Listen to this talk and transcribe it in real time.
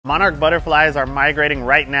Monarch butterflies are migrating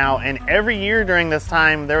right now, and every year during this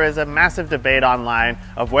time there is a massive debate online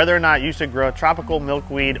of whether or not you should grow tropical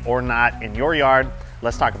milkweed or not in your yard.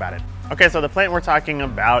 Let's talk about it. Okay, so the plant we're talking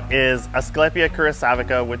about is Asclepia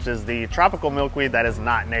curassavica, which is the tropical milkweed that is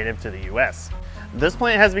not native to the US. This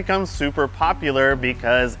plant has become super popular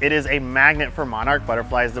because it is a magnet for monarch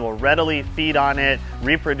butterflies that will readily feed on it,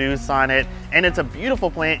 reproduce on it, and it's a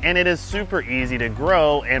beautiful plant and it is super easy to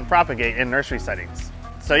grow and propagate in nursery settings.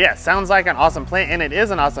 So yeah, sounds like an awesome plant, and it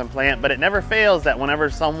is an awesome plant, but it never fails that whenever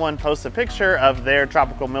someone posts a picture of their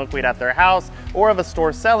tropical milkweed at their house or of a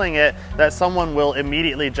store selling it, that someone will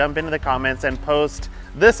immediately jump into the comments and post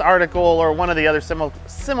this article or one of the other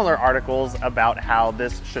similar articles about how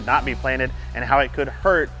this should not be planted and how it could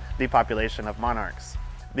hurt the population of monarchs.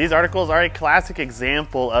 These articles are a classic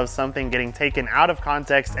example of something getting taken out of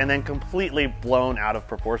context and then completely blown out of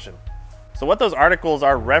proportion. So what those articles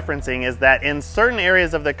are referencing is that in certain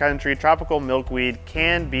areas of the country, tropical milkweed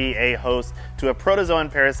can be a host to a protozoan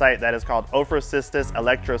parasite that is called Ophrocystis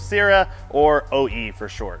electrocera, or OE for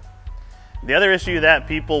short. The other issue that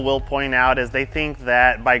people will point out is they think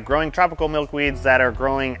that by growing tropical milkweeds that are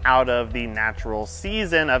growing out of the natural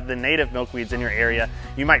season of the native milkweeds in your area,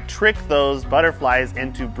 you might trick those butterflies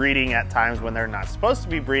into breeding at times when they're not supposed to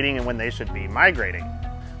be breeding and when they should be migrating.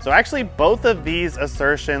 So actually both of these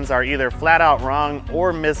assertions are either flat out wrong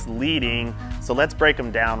or misleading, so let's break them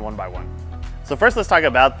down one by one. So first let's talk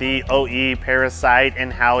about the OE parasite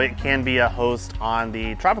and how it can be a host on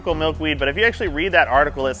the tropical milkweed, but if you actually read that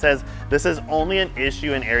article, it says this is only an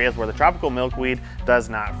issue in areas where the tropical milkweed does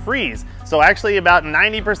not freeze. So actually about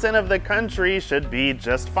 90% of the country should be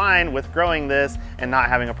just fine with growing this and not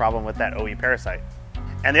having a problem with that OE parasite.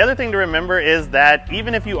 And the other thing to remember is that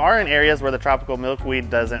even if you are in areas where the tropical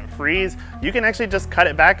milkweed doesn't freeze, you can actually just cut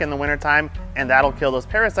it back in the wintertime and that'll kill those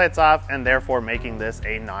parasites off, and therefore making this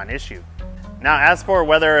a non-issue. Now, as for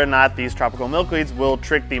whether or not these tropical milkweeds will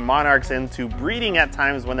trick the monarchs into breeding at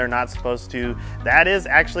times when they're not supposed to, that is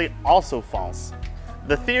actually also false.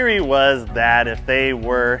 The theory was that if they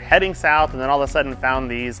were heading south and then all of a sudden found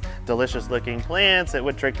these delicious looking plants, it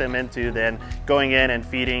would trick them into then going in and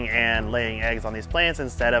feeding and laying eggs on these plants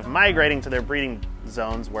instead of migrating to their breeding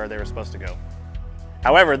zones where they were supposed to go.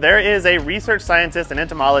 However, there is a research scientist and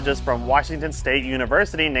entomologist from Washington State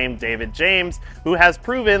University named David James who has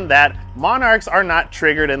proven that monarchs are not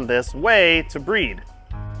triggered in this way to breed.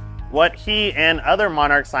 What he and other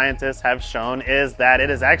monarch scientists have shown is that it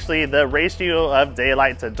is actually the ratio of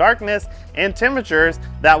daylight to darkness and temperatures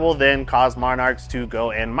that will then cause monarchs to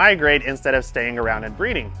go and migrate instead of staying around and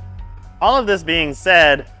breeding. All of this being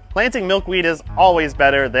said, planting milkweed is always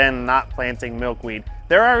better than not planting milkweed.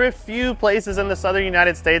 There are a few places in the southern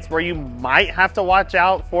United States where you might have to watch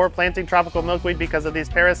out for planting tropical milkweed because of these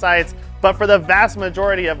parasites, but for the vast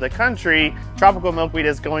majority of the country, tropical milkweed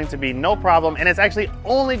is going to be no problem, and it's actually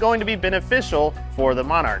only going to be beneficial for the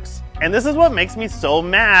monarchs. And this is what makes me so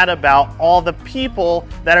mad about all the people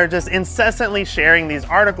that are just incessantly sharing these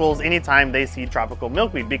articles anytime they see tropical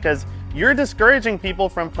milkweed, because you're discouraging people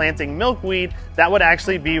from planting milkweed that would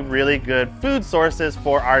actually be really good food sources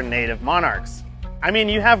for our native monarchs. I mean,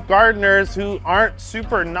 you have gardeners who aren't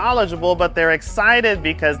super knowledgeable, but they're excited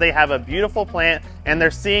because they have a beautiful plant and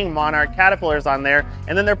they're seeing monarch caterpillars on there,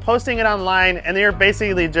 and then they're posting it online and they're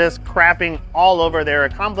basically just crapping all over their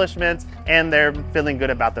accomplishments and they're feeling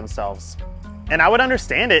good about themselves. And I would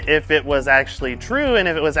understand it if it was actually true and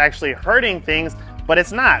if it was actually hurting things, but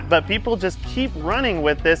it's not. But people just keep running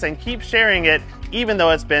with this and keep sharing it, even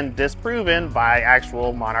though it's been disproven by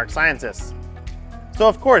actual monarch scientists. So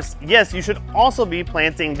of course, yes, you should also be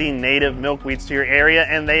planting the native milkweeds to your area,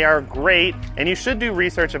 and they are great, and you should do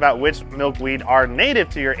research about which milkweed are native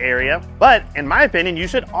to your area. But in my opinion, you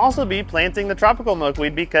should also be planting the tropical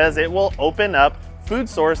milkweed because it will open up food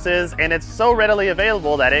sources, and it's so readily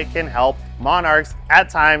available that it can help monarchs at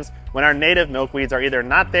times when our native milkweeds are either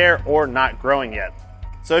not there or not growing yet.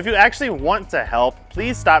 So if you actually want to help,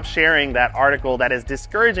 please stop sharing that article that is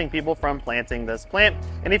discouraging people from planting this plant.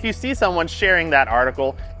 And if you see someone sharing that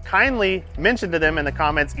article, kindly mention to them in the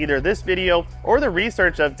comments either this video or the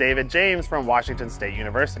research of David James from Washington State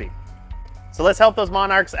University. So let's help those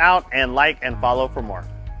monarchs out, and like and follow for more.